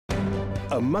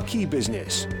A Mucky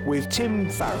Business with Tim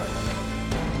Farron.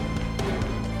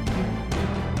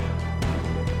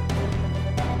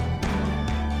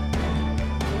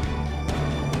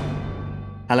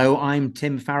 Hello, I'm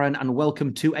Tim Farron and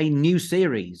welcome to a new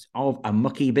series of A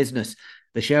Mucky Business,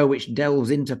 the show which delves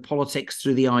into politics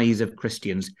through the eyes of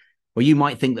Christians. Well, you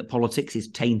might think that politics is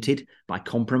tainted by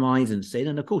compromise and sin,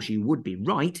 and of course you would be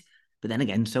right, but then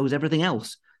again, so is everything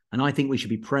else. And I think we should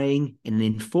be praying in an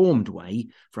informed way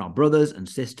for our brothers and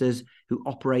sisters who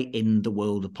operate in the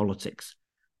world of politics.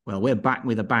 Well, we're back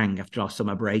with a bang after our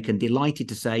summer break and delighted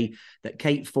to say that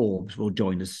Kate Forbes will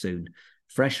join us soon,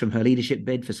 fresh from her leadership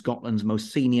bid for Scotland's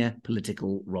most senior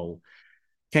political role.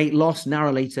 Kate lost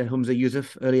narrowly to Humza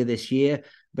Yousaf earlier this year,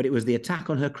 but it was the attack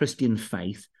on her Christian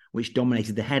faith which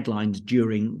dominated the headlines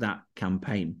during that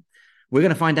campaign. We're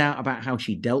going to find out about how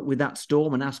she dealt with that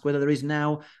storm and ask whether there is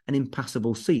now an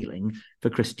impassable ceiling for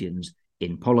Christians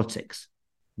in politics.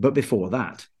 But before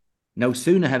that, no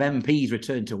sooner have MPs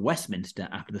returned to Westminster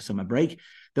after the summer break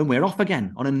than we're off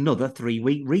again on another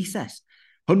 3-week recess.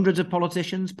 Hundreds of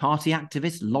politicians, party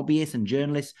activists, lobbyists and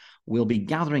journalists will be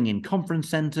gathering in conference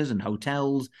centres and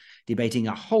hotels, debating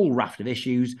a whole raft of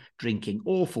issues, drinking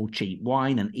awful cheap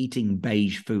wine and eating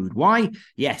beige food. Why?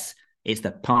 Yes, it's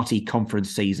the party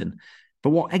conference season. But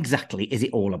what exactly is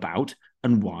it all about,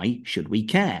 and why should we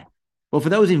care? Well, for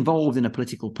those involved in a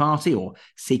political party or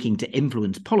seeking to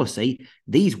influence policy,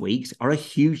 these weeks are a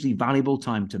hugely valuable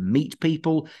time to meet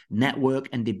people, network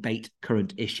and debate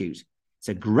current issues. It's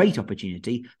a great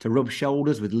opportunity to rub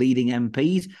shoulders with leading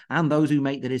MPs and those who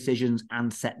make the decisions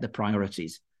and set the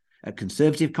priorities. At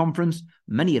Conservative Conference,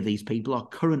 many of these people are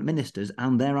current ministers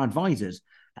and their advisors.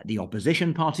 At the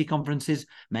opposition party conferences,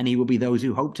 many will be those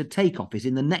who hope to take office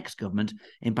in the next government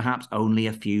in perhaps only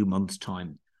a few months'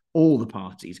 time. All the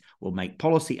parties will make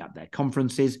policy at their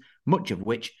conferences, much of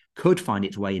which could find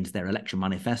its way into their election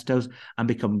manifestos and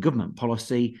become government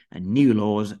policy and new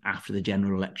laws after the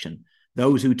general election.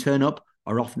 Those who turn up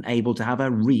are often able to have a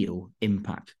real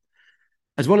impact.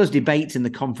 As well as debates in the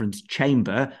conference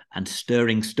chamber and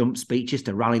stirring stump speeches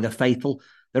to rally the faithful,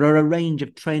 there are a range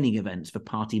of training events for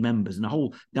party members and a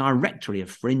whole directory of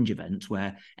fringe events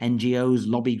where NGOs,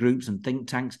 lobby groups and think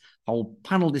tanks hold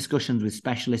panel discussions with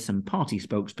specialists and party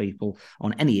spokespeople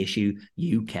on any issue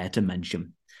you care to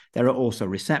mention. There are also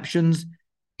receptions,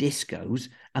 discos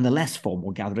and the less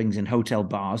formal gatherings in hotel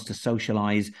bars to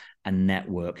socialise and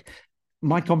network.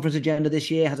 My conference agenda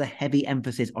this year has a heavy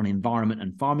emphasis on environment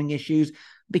and farming issues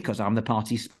because I'm the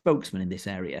party spokesman in this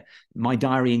area. My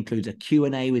diary includes a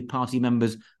Q&A with party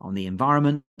members on the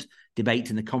environment,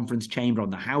 debates in the conference chamber on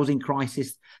the housing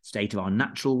crisis, state of our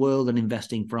natural world and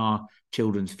investing for our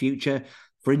children's future,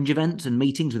 fringe events and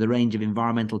meetings with a range of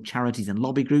environmental charities and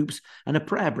lobby groups, and a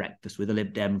prayer breakfast with the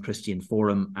Lib Dem Christian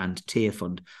Forum and Tear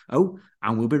Fund. Oh,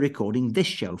 and we'll be recording this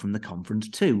show from the conference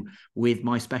too, with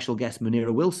my special guest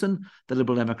Munira Wilson, the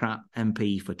Liberal Democrat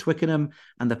MP for Twickenham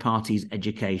and the party's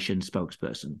education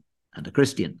spokesperson, and a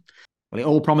Christian. Well, it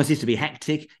all promises to be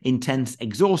hectic, intense,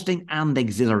 exhausting and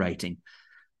exhilarating.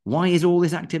 Why is all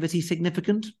this activity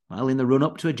significant? Well, in the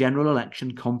run-up to a general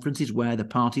election, conferences where the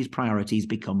party's priorities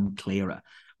become clearer,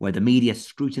 where the media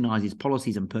scrutinises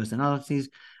policies and personalities,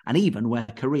 and even where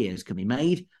careers can be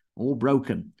made or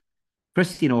broken.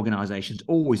 Christian organisations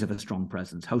always have a strong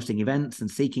presence, hosting events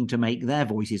and seeking to make their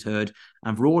voices heard,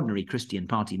 and for ordinary Christian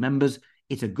party members,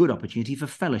 it's a good opportunity for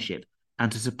fellowship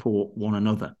and to support one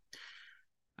another.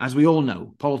 As we all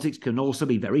know, politics can also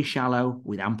be very shallow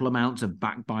with ample amounts of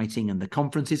backbiting, and the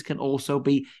conferences can also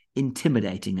be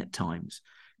intimidating at times.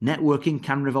 Networking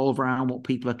can revolve around what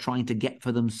people are trying to get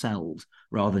for themselves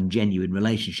rather than genuine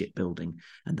relationship building,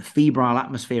 and the febrile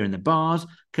atmosphere in the bars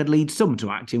can lead some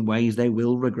to act in ways they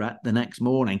will regret the next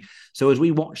morning. So as we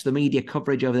watch the media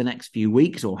coverage over the next few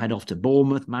weeks or head off to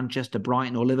Bournemouth, Manchester,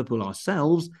 Brighton or Liverpool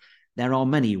ourselves, there are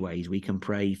many ways we can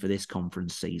pray for this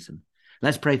conference season.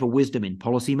 Let's pray for wisdom in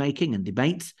policy making and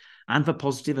debates, and for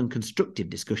positive and constructive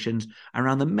discussions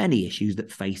around the many issues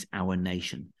that face our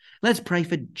nation. Let's pray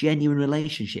for genuine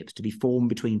relationships to be formed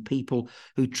between people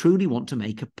who truly want to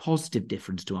make a positive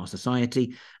difference to our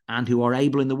society and who are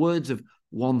able, in the words of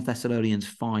 1 Thessalonians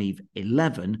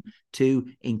 5:11, to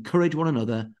encourage one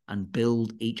another and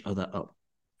build each other up.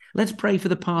 Let's pray for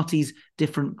the party's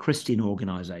different Christian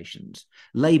organisations,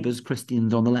 Labour's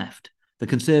Christians on the left, the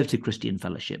Conservative Christian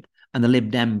Fellowship, and the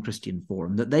Lib Dem Christian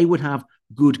Forum, that they would have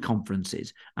good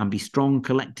conferences and be strong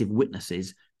collective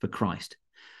witnesses for Christ.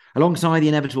 Alongside the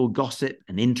inevitable gossip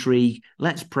and intrigue,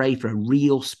 let's pray for a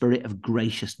real spirit of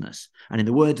graciousness. And in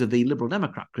the words of the Liberal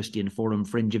Democrat Christian Forum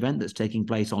fringe event that's taking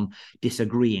place on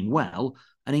Disagreeing Well,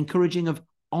 an encouraging of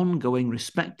ongoing,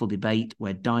 respectful debate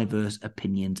where diverse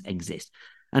opinions exist.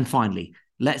 And finally,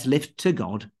 let's lift to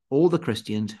God all the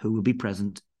Christians who will be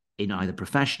present in either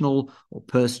professional or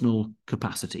personal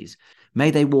capacities.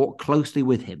 May they walk closely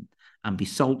with him and be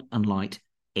salt and light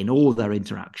in all their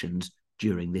interactions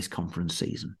during this conference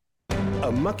season.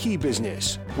 A Mucky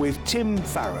Business with Tim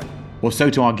Farron. Well,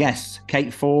 so to our guests.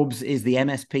 Kate Forbes is the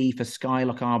MSP for Skye,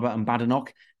 Lochaber and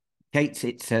Badenoch. Kate,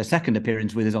 it's her second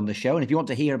appearance with us on the show. And if you want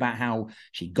to hear about how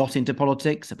she got into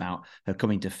politics, about her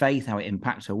coming to faith, how it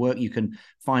impacts her work, you can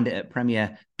find it at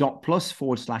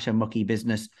premier.plus/a mucky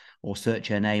business, or search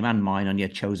her name and mine on your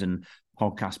chosen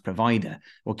podcast provider.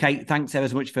 Well, Kate, thanks ever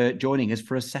so much for joining us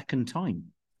for a second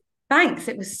time. Thanks.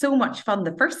 It was so much fun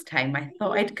the first time. I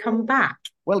thought I'd come back.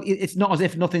 Well, it's not as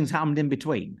if nothing's happened in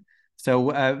between.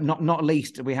 So not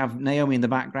least, we have Naomi in the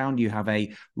background. You have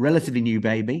a relatively new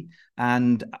baby.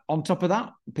 And on top of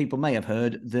that, people may have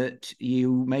heard that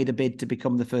you made a bid to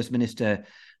become the First Minister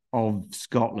of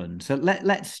Scotland. So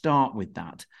let's start with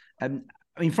that. I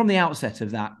mean, from the outset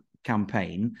of that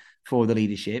campaign for the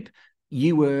leadership,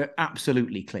 you were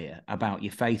absolutely clear about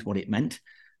your faith, what it meant.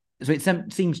 So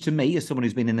it seems to me, as someone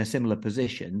who's been in a similar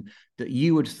position, that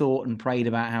you had thought and prayed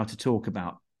about how to talk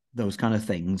about those kind of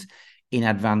things in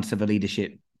advance of a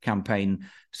leadership campaign,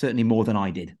 certainly more than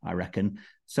I did, I reckon.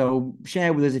 So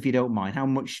share with us, if you don't mind, how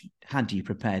much had you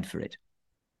prepared for it?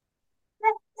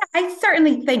 I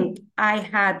certainly think I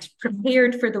had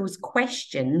prepared for those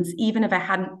questions, even if I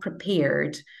hadn't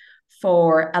prepared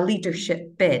for a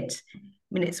leadership bid. I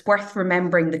mean, it's worth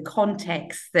remembering the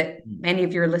context that many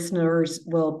of your listeners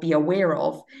will be aware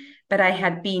of. But I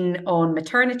had been on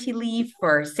maternity leave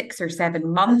for 6 or 7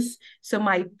 months. So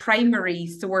my primary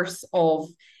source of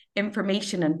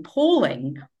information and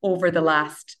polling over the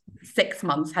last 6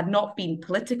 months had not been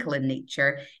political in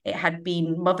nature. It had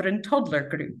been mother and toddler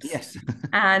groups. Yes.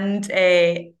 And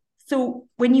so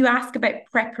when you ask about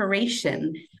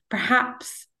preparation,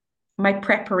 perhaps my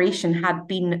preparation had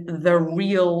been the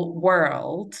real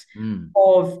world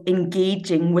of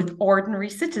engaging with ordinary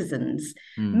citizens,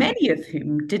 many of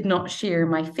whom did not share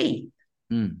my faith.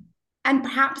 And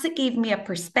perhaps it gave me a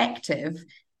perspective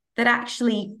that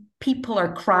actually people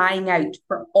are crying out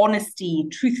for honesty,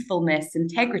 truthfulness,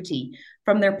 integrity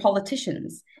from their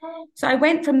politicians. So I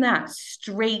went from that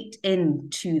straight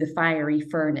into the fiery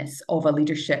furnace of a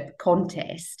leadership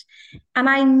contest. And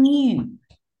I knew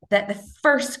that the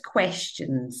first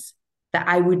questions that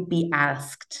I would be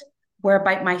asked were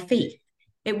about my faith.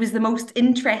 It was the most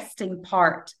interesting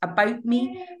part about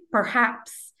me.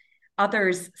 Perhaps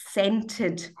others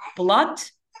scented blood.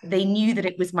 They knew that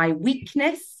it was my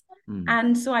weakness.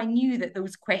 And so I knew that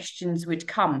those questions would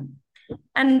come.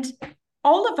 And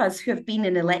all of us who have been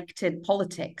in elected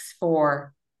politics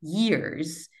for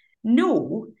years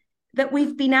know that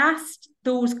we've been asked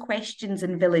those questions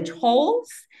in village halls.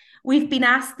 We've been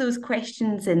asked those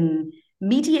questions in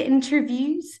media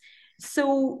interviews.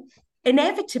 So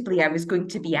inevitably, I was going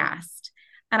to be asked.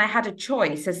 And I had a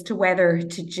choice as to whether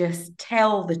to just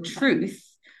tell the truth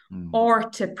or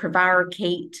to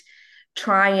prevaricate,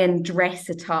 try and dress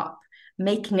it up,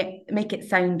 make it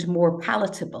sound more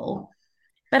palatable.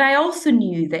 But I also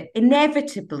knew that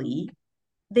inevitably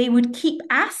they would keep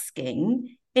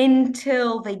asking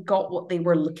until they got what they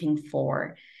were looking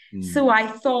for. So I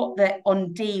thought that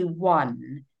on day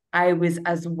one, I was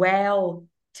as well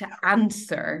to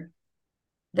answer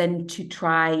than to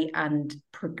try and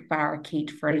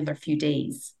prevaricate for another few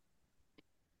days.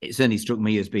 It certainly struck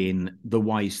me as being the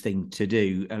wise thing to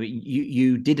do. I mean,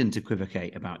 you didn't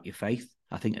equivocate about your faith.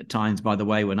 I think at times, by the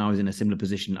way, when I was in a similar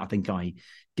position, I think I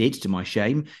did, to my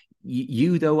shame.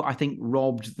 You though, I think,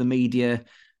 robbed the media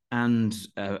and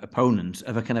opponents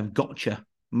of a kind of gotcha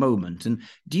moment. And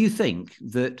do you think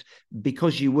that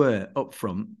because you were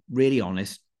upfront, really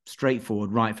honest,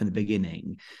 straightforward right from the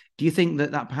beginning, do you think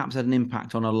that perhaps had an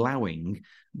impact on allowing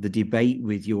the debate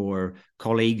with your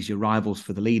colleagues, your rivals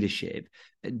for the leadership?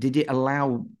 Did it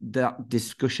allow that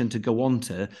discussion to go on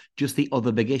to just the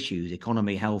other big issues,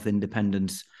 economy, health,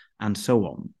 independence, and so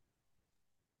on?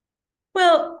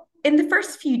 Well, in the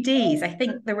first few days, I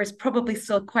think there was probably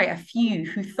still quite a few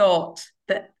who thought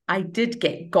that I did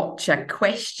get gotcha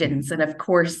questions. And of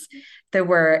course, there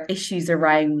were issues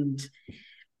around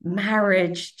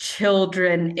marriage,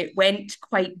 children. It went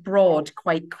quite broad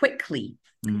quite quickly.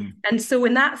 And so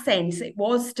in that sense, it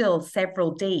was still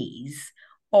several days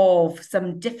of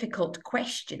some difficult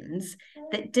questions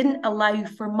that didn't allow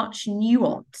for much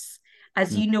nuance.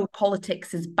 As you know,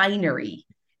 politics is binary.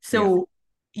 So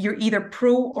you're either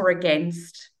pro or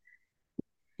against,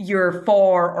 you're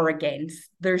for or against.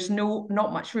 There's not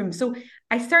much room. So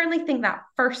I certainly think that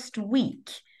first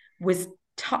week was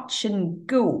touch and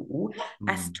go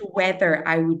as to whether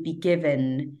I would be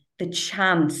given the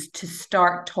chance to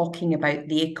start talking about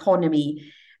the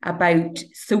economy, about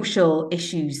social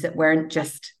issues that weren't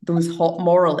just those hot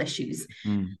moral issues.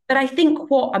 But I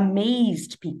think what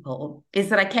amazed people is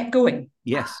that I kept going.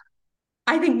 Yes.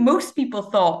 I think most people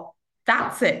thought,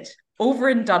 that's it, over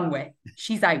and done with.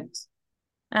 She's out.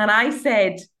 And I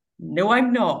said, no,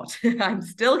 I'm not. I'm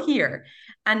still here.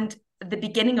 And at the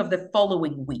beginning of the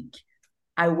following week,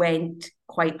 I went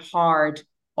quite hard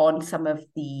on some of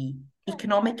the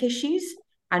economic issues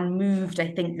and moved,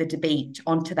 I think, the debate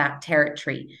onto that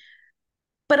territory.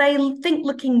 But I think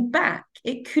looking back,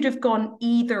 it could have gone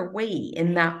either way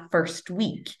in that first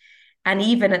week. And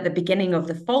even at the beginning of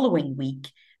the following week,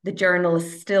 the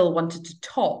journalists still wanted to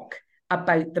talk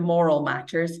about the moral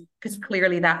matters, because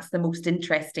clearly that's the most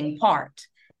interesting part.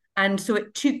 And so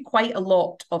it took quite a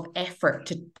lot of effort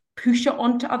to push it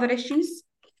onto other issues.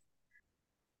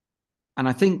 And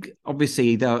I think,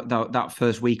 obviously, that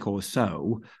first week or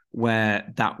so,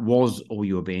 where that was all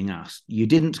you were being asked, you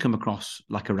didn't come across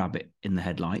like a rabbit in the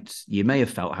headlights. You may have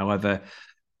felt, however,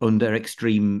 under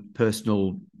extreme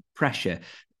personal pressure.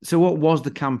 So what was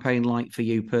the campaign like for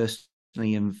you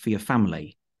personally and for your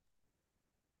family?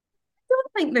 I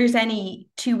don't think there's any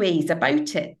two ways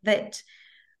about it, that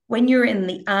when you're in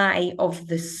the eye of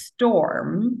the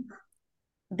storm,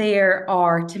 there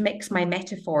are, to mix my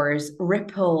metaphors,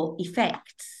 ripple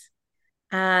effects.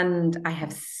 And I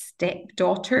have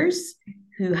stepdaughters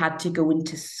who had to go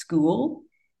into school.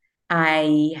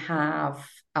 I have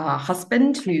a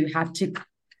husband who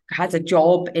has a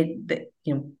job in the,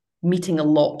 meeting a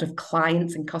lot of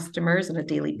clients and customers on a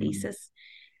daily basis.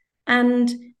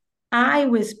 And I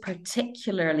was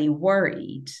particularly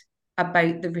worried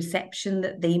about the reception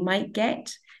that they might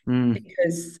get,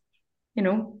 because,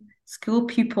 school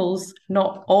pupils,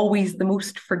 not always the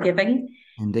most forgiving.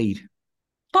 Indeed.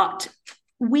 But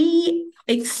we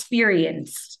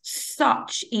experienced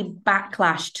such a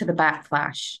backlash to the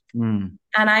backlash. And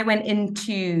I went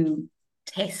into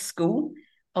Tesco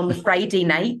on the Friday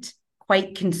night,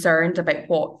 quite concerned about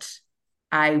what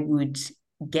I would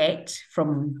get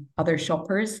from other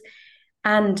shoppers.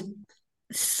 And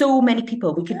so many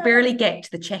people, we could barely get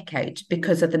to the checkout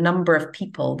because of the number of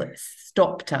people that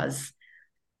stopped us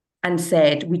and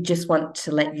said, we just want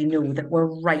to let you know that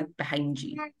we're right behind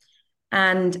you.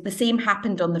 And the same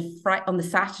happened on the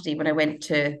Saturday when I went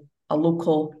to a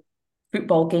local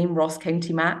football game, Ross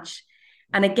County match.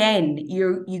 And again,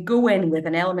 you go in with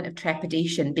an element of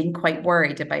trepidation, being quite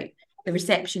worried about the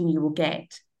reception you will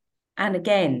get. And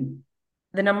again,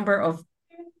 the number of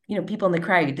people in the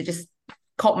crowd that just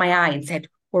caught my eye and said,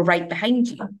 we're right behind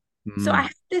you. So I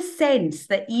have this sense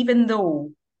that even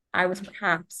though I was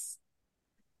perhaps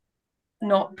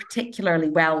not particularly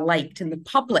well liked in the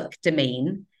public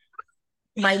domain,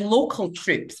 my local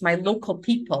troops, my local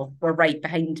people were right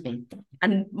behind me.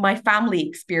 And my family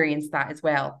experienced that as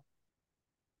well.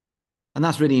 And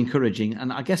that's really encouraging.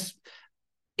 And I guess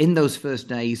in those first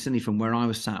days, certainly from where I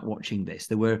was sat watching this,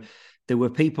 there were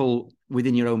people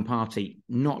within your own party,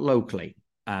 not locally,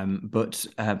 but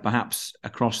perhaps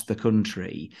across the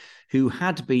country, who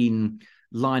had been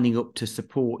lining up to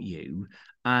support you,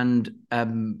 and a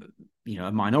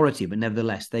minority, but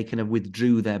nevertheless, they kind of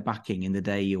withdrew their backing in the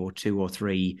day or two or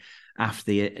three after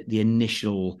the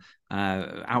initial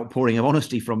outpouring of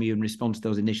honesty from you in response to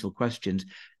those initial questions.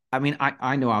 I mean,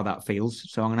 I know how that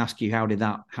feels, so I'm going to ask you, how did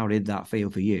that feel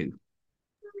for you?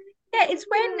 Yeah, it's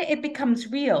when it becomes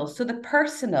real. So the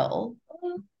personal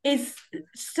is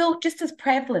still just as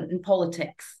prevalent in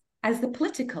politics as the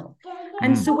political.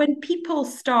 And so when people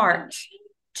start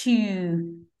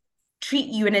to treat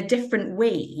you in a different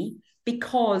way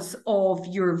because of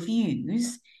your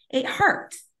views, it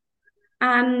hurts.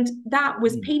 And that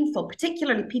was painful,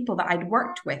 particularly people that I'd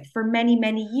worked with for many,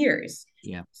 many years.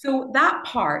 Yeah. So that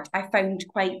part I found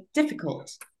quite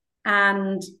difficult.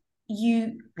 And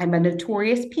I'm a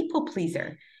notorious people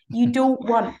pleaser. You don't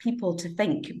want people to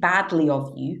think badly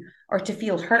of you or to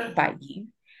feel hurt by you.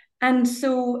 And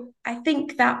so I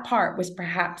think that part was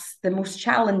perhaps the most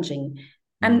challenging.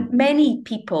 And many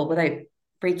people, without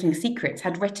breaking secrets,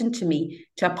 had written to me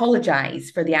to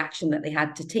apologize for the action that they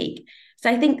had to take. So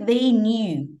I think they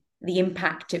knew the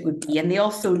impact it would be. And they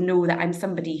also know that I'm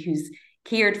somebody who's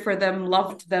cared for them,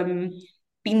 loved them,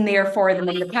 been there for them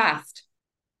in the past.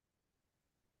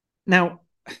 Now,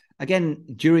 again,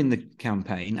 during the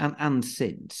campaign and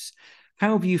since,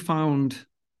 how have you found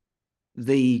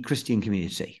the Christian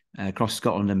community across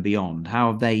Scotland and beyond?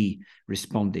 How have they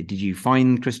responded? Did you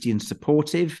find Christians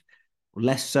supportive,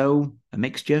 less so, a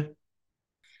mixture?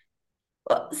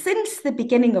 Well, since the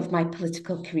beginning of my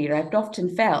political career, I've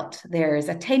often felt there's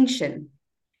a tension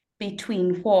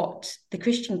between what the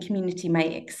Christian community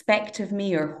might expect of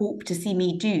me or hope to see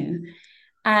me do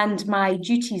and my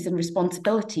duties and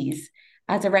responsibilities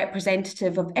as a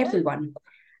representative of everyone.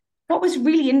 What was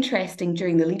really interesting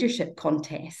during the leadership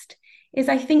contest is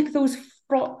I think those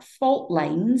fault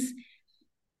lines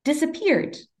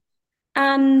disappeared.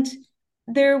 And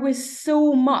there was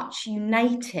so much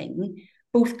uniting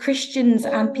both Christians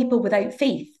and people without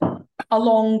faith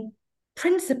along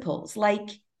principles like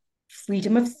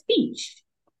freedom of speech,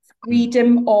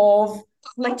 freedom of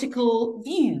political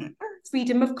view,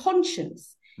 freedom of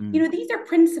conscience. These are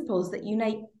principles that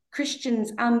unite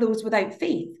Christians and those without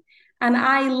faith. And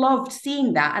I loved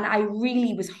seeing that. And I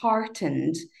really was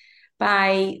heartened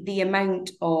by the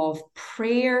amount of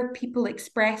prayer people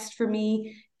expressed for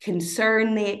me,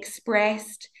 concern they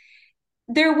expressed.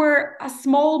 There were a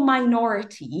small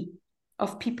minority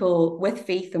of people with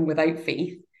faith and without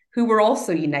faith who were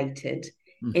also united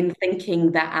in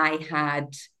thinking that I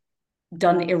had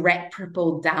done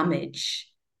irreparable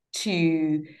damage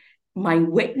to my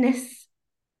witness.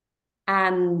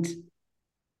 And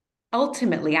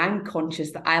ultimately, I'm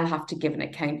conscious that I'll have to give an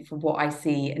account for what I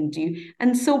say and do,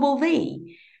 and so will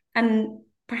they. And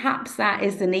perhaps that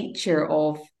is the nature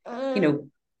of,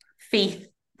 faith,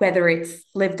 whether it's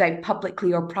lived out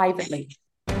publicly or privately.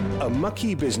 A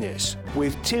Mucky Business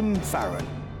with Tim Farron.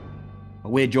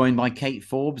 We're joined by Kate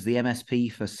Forbes, the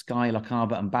MSP for Skye,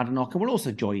 Lochaber and Badenoch, and we're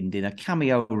also joined in a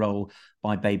cameo role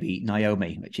by baby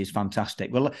Naomi, which is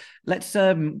fantastic. Well, let's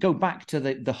go back to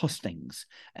the hustings.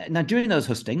 Now, during those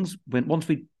hustings, once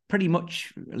we pretty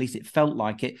much, at least it felt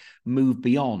like it, moved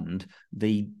beyond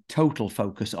the total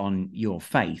focus on your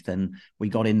faith and we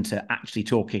got into actually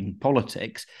talking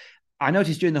politics, I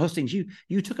noticed during the hustings,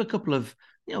 you took a couple of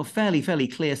fairly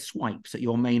clear swipes at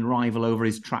your main rival over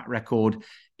his track record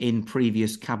in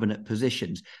previous cabinet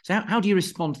positions. So how do you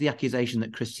respond to the accusation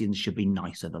that Christians should be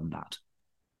nicer than that?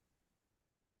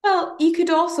 Well, you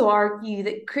could also argue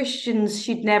that Christians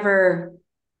should never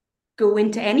go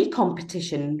into any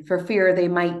competition for fear they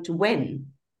might win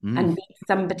and beat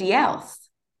somebody else.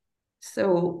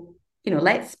 So,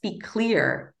 let's be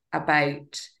clear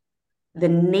about the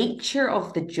nature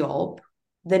of the job,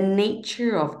 the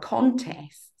nature of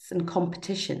contests and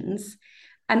competitions,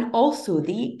 and also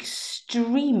the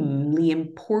extremely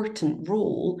important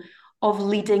role of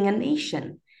leading a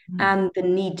nation and the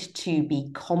need to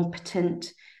be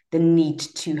competent, the need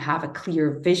to have a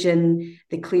clear vision,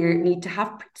 the clear need to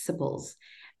have principles.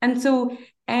 And so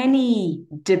any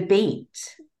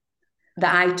debate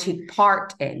that I took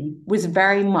part in was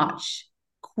very much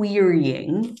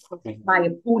querying my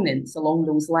opponents along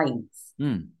those lines.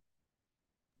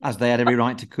 As they had every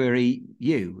right to query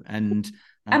you. And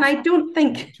I don't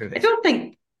think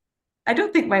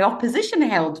my opposition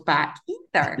held back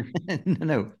either.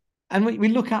 No. And we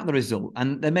look at the result,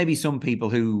 and there may be some people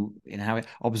who,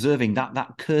 observing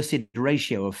that cursed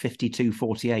ratio of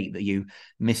 52-48 that you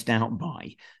missed out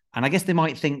by. And I guess they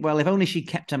might think, well, if only she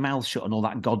kept her mouth shut on all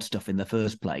that God stuff in the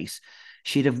first place,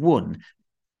 she'd have won.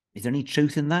 Is there any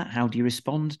truth in that? How do you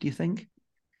respond, do you think?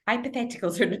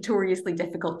 Hypotheticals are notoriously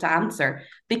difficult to answer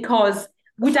because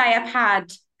would I have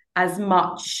had as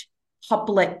much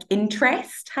public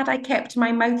interest had I kept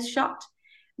my mouth shut?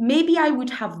 Maybe I would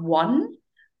have won,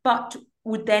 but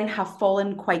would then have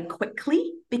fallen quite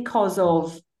quickly because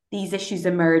of these issues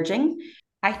emerging.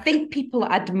 I think people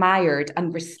admired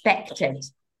and respected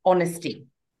honesty.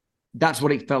 That's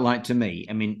what it felt like to me.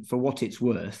 I mean, for what it's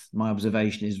worth, my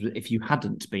observation is that if you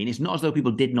hadn't been, it's not as though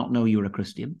people did not know you were a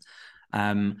Christian.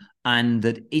 And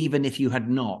that even if you had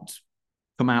not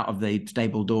come out of the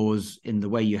stable doors in the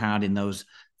way you had in those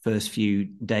first few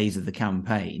days of the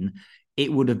campaign,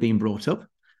 it would have been brought up.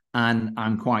 And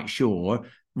I'm quite sure,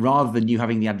 rather than you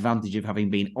having the advantage of having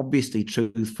been obviously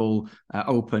truthful,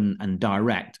 open and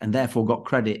direct, and therefore got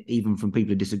credit even from people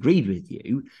who disagreed with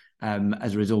you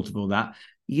as a result of all that,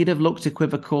 you'd have looked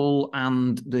equivocal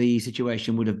and the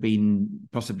situation would have been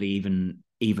possibly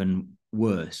even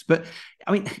worse. But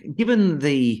I mean, given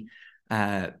the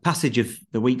passage of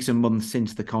the weeks and months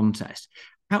since the contest,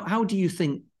 how do you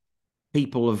think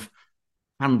people have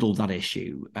handled that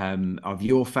issue of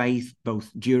your faith, both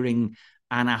during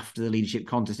and after the leadership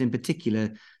contest, in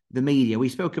particular, the media? We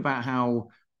spoke about how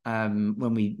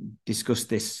when we discussed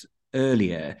this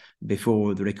earlier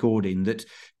before the recording, that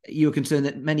you were concerned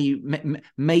that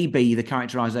maybe the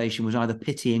characterization was either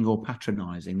pitying or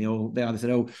patronizing. They either said,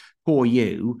 "Oh, poor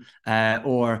you,"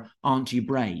 or "Aren't you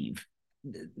brave?"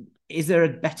 Is there a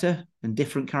better and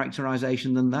different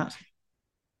characterization than that?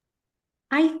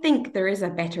 I think there is a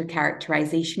better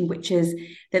characterization, which is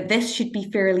that this should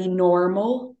be fairly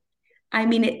normal. I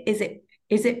mean, is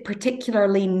it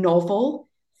particularly novel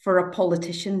for a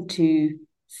politician to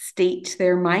state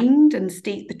their mind and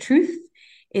state the truth?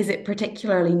 Is it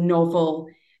particularly novel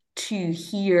to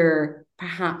hear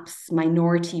perhaps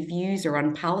minority views or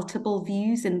unpalatable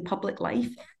views in public life?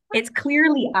 It's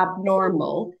clearly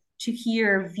abnormal to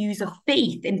hear views of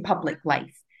faith in public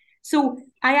life. So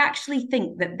I actually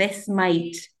think that this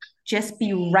might just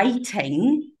be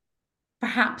writing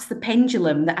perhaps the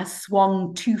pendulum that has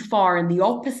swung too far in the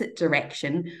opposite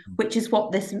direction, which is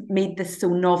what this made this so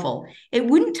novel. It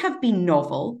wouldn't have been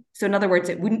novel. So in other words,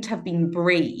 it wouldn't have been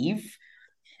brave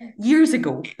years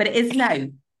ago, but it is now.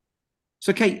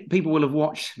 So, Kate, people will have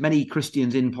watched many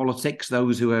Christians in politics,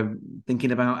 those who are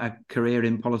thinking about a career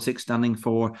in politics, standing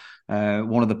for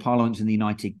one of the parliaments in the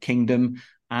United Kingdom,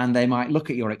 and they might look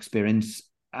at your experience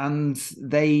and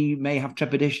they may have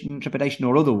trepidation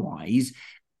or otherwise.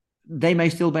 They may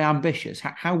still be ambitious.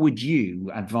 How would you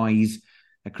advise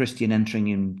a Christian entering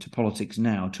into politics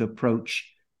now to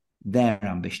approach their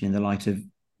ambition in the light of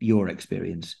your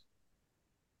experience?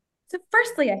 So,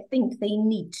 firstly, I think they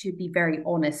need to be very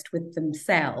honest with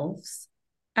themselves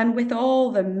and with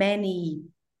all the many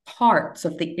parts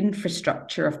of the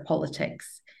infrastructure of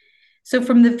politics. So,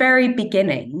 from the very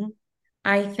beginning,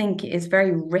 I think it is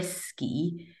very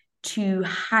risky to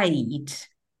hide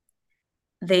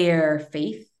their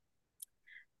faith.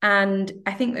 And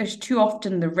I think there's too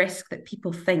often the risk that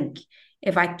people think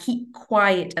if I keep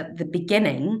quiet at the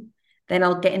beginning, then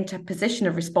I'll get into a position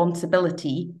of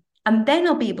responsibility and then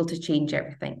I'll be able to change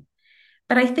everything.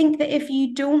 But I think that if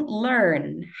you don't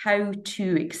learn how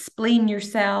to explain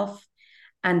yourself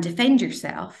and defend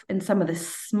yourself in some of the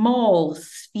small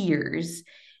spheres,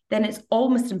 then it's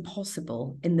almost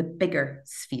impossible in the bigger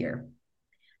sphere.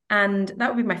 And that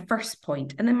would be my first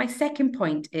point. And then my second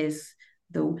point is,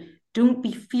 though, don't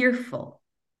be fearful.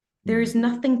 There is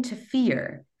nothing to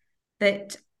fear.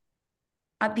 That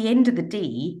at the end of the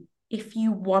day, if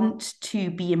you want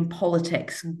to be in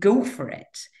politics, go for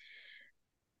it.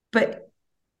 But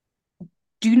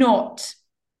do not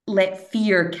let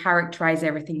fear characterize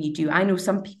everything you do. I know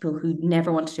some people who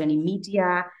never want to do any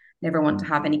media, never want to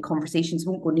have any conversations,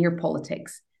 won't go near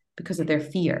politics because of their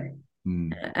fear.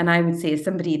 And I would say, as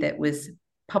somebody that was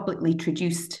publicly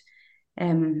traduced,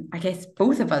 I guess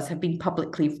both of us have been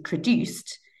publicly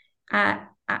traduced,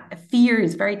 fear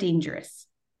is very dangerous.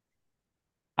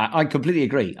 I completely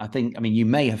agree. I mean, you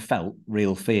may have felt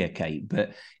real fear, Kate,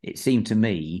 but it seemed to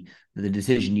me that the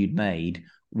decision you'd made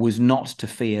was not to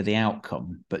fear the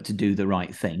outcome, but to do the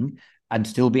right thing and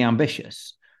still be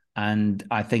ambitious. And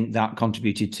I think that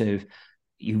contributed to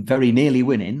you very nearly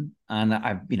winning. And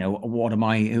what am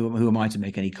I? Who am I to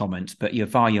make any comments? But you're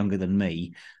far younger than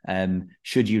me.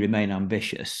 Should you remain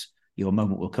ambitious, your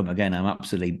moment will come again. I'm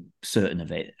absolutely certain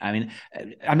of it. I mean,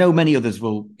 I know many others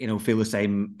will, feel the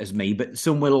same as me, but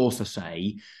some will also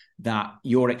say that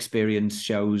your experience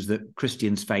shows that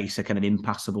Christians face a kind of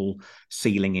impassable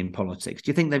ceiling in politics.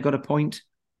 Do you think they've got a point?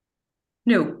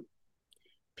 No.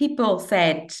 People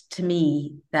said to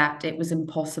me that it was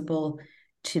impossible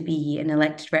to be an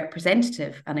elected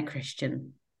representative and a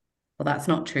Christian. Well, that's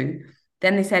not true.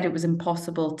 Then they said it was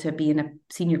impossible to be in a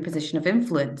senior position of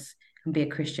influence and be a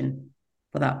Christian.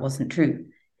 Well, that wasn't true.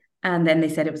 And then they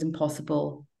said it was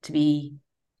impossible to be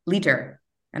leader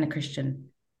and a Christian.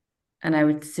 And I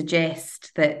would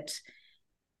suggest that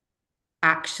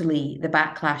actually the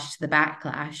backlash to the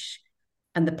backlash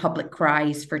and the public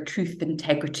cries for truth,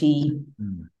 integrity,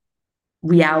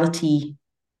 reality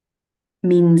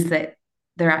means that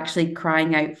they're actually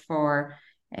crying out for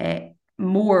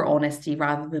more honesty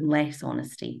rather than less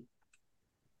honesty.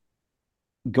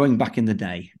 Going back in the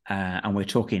day, and we're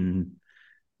talking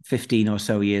 15 or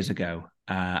so years ago,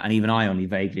 and even I only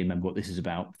vaguely remember what this is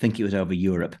about. I think it was over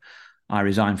Europe. I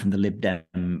resigned from the Lib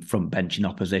Dem front bench in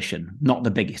opposition. Not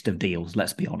the biggest of deals,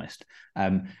 let's be honest.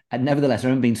 And nevertheless, I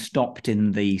remember being stopped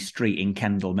in the street in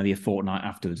Kendal maybe a fortnight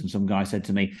afterwards, and some guy said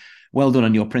to me, "Well done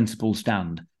on your principled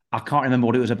stand." I can't remember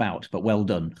what it was about, but well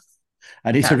done.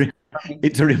 And it's a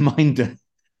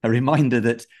reminder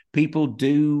that people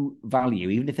do value,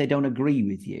 even if they don't agree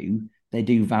with you, they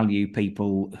do value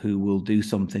people who will do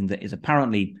something that is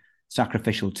apparently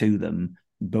sacrificial to them,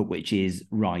 but which is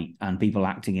right, and people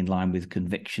acting in line with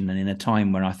conviction. And in a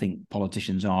time where I think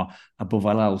politicians are, above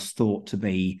all else, thought to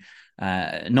be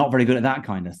not very good at that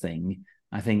kind of thing,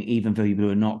 I think even for people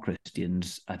who are not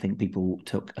Christians, I think people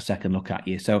took a second look at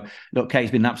you. So, look, Kate,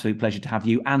 it's been an absolute pleasure to have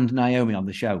you and Naomi on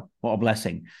the show. What a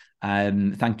blessing.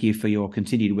 Thank you for your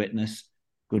continued witness.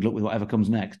 Good luck with whatever comes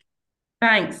next.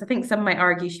 Thanks. I think some might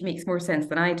argue she makes more sense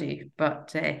than I do,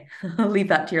 but I'll leave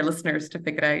that to your listeners to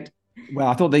figure out. Well,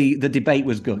 I thought the debate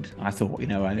was good. I thought,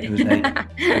 it was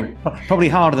probably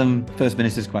harder than First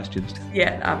Minister's questions.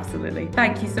 Yeah, absolutely.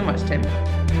 Thank you so much, Tim.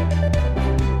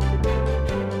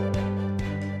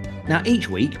 Now, each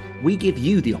week, we give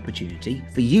you the opportunity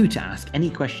for you to ask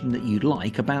any question that you'd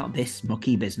like about this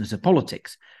mucky business of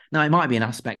politics. Now, it might be an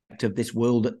aspect of this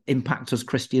world that impacts us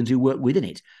Christians who work within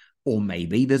it, or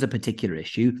maybe there's a particular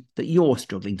issue that you're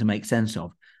struggling to make sense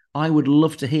of. I would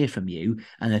love to hear from you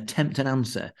and attempt an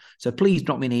answer. So please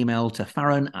drop me an email to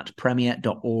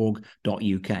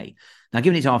farron@premier.org.uk. Now,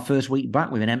 given it's our first week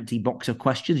back with an empty box of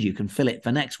questions, you can fill it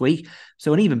for next week.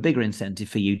 So an even bigger incentive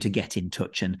for you to get in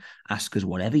touch and ask us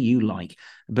whatever you like.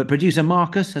 But producer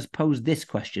Marcus has posed this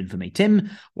question for me. Tim,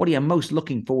 what are you most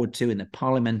looking forward to in the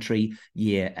parliamentary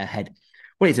year ahead?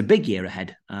 Well, it's a big year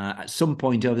ahead. At some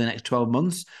point over the next 12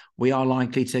 months, we are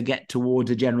likely to get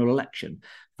towards a general election.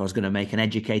 If I was going to make an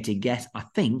educated guess, I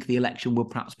think the election will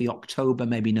perhaps be October,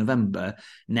 maybe November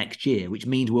next year, which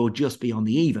means we'll just be on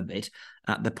the eve of it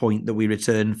at the point that we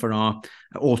return for our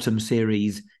autumn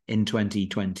series in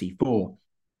 2024.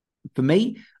 For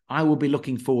me, I will be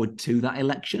looking forward to that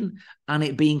election and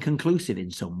it being conclusive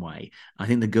in some way. I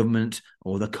think the government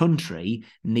or the country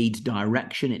needs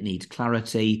direction, it needs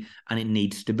clarity, and it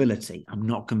needs stability. I'm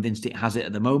not convinced it has it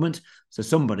at the moment. So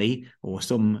somebody or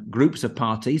some groups of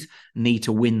parties need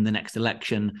to win the next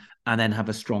election and then have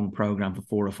a strong programme for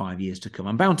 4 or 5 years to come.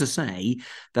 I'm bound to say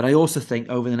that I also think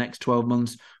over the next 12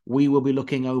 months, we will be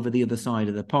looking over the other side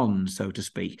of the pond, so to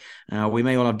speak. We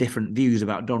may all have different views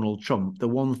about Donald Trump. The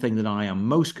one thing that I am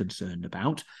most concerned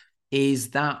about is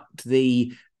that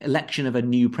the election of a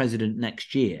new president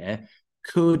next year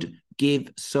could give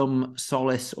some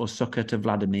solace or succor to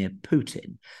Vladimir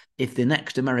Putin. If the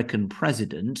next American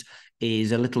president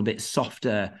is a little bit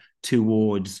softer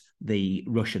towards the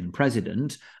Russian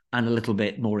president and a little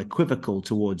bit more equivocal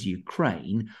towards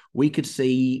Ukraine, we could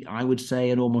see, I would say,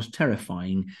 an almost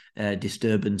terrifying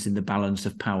disturbance in the balance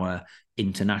of power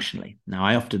internationally. Now,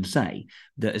 I often say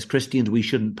that as Christians, we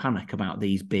shouldn't panic about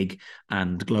these big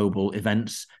and global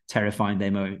events, terrifying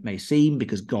they may seem,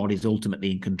 because God is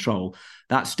ultimately in control.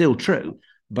 That's still true.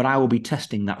 But I will be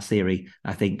testing that theory,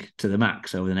 I think, to the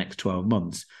max over the next 12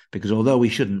 months, because although we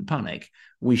shouldn't panic,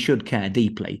 we should care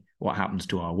deeply what happens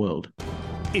to our world.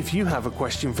 If you have a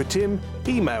question for Tim,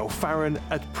 email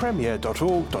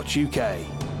farron@premier.org.uk.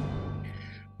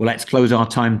 Well, let's close our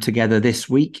time together this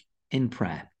week in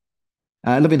prayer.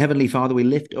 Loving Heavenly Father, we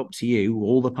lift up to you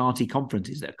all the party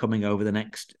conferences that are coming over the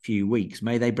next few weeks.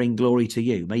 May they bring glory to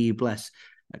you. May you bless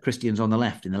Christians on the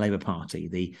left in the Labour Party,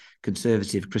 the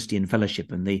Conservative Christian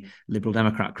Fellowship and the Liberal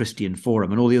Democrat Christian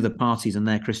Forum, and all the other parties and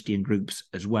their Christian groups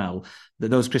as well, that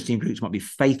those Christian groups might be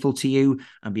faithful to you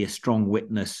and be a strong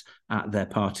witness at their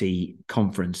party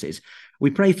conferences. We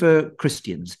pray for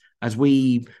Christians as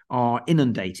we are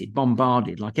inundated,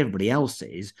 bombarded, like everybody else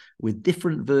is, with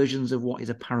different versions of what is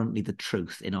apparently the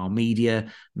truth in our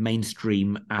media,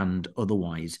 mainstream and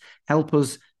otherwise. Help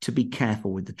us to be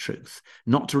careful with the truth,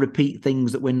 not to repeat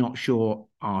things that we're not sure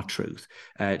are truth,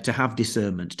 to have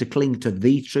discernment, to cling to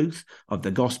the truth of the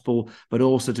gospel, but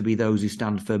also to be those who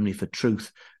stand firmly for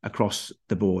truth across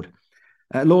the board.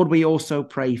 Lord, we also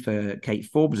pray for Kate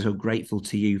Forbes. We're so grateful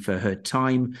to you for her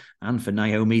time and for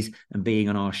Naomi's and being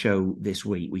on our show this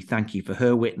week. We thank you for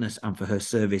her witness and for her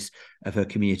service of her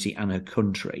community and her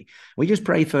country. We just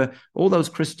pray for all those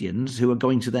Christians who are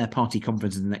going to their party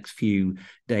conference in the next few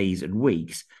days and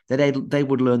weeks, that they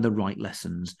would learn the right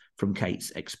lessons from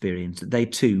Kate's experience, that they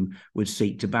too would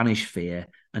seek to banish fear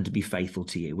and to be faithful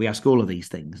to you. We ask all of these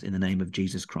things in the name of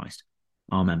Jesus Christ.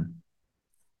 Amen.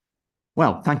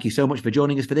 Well, thank you so much for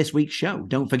joining us for this week's show.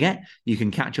 Don't forget, you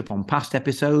can catch up on past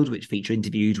episodes which feature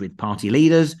interviews with party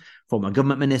leaders, former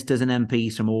government ministers and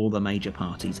MPs from all the major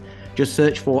parties. Just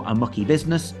search for A Mucky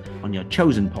Business on your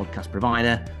chosen podcast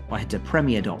provider or head to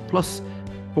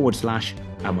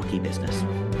premier.plus/A Mucky Business.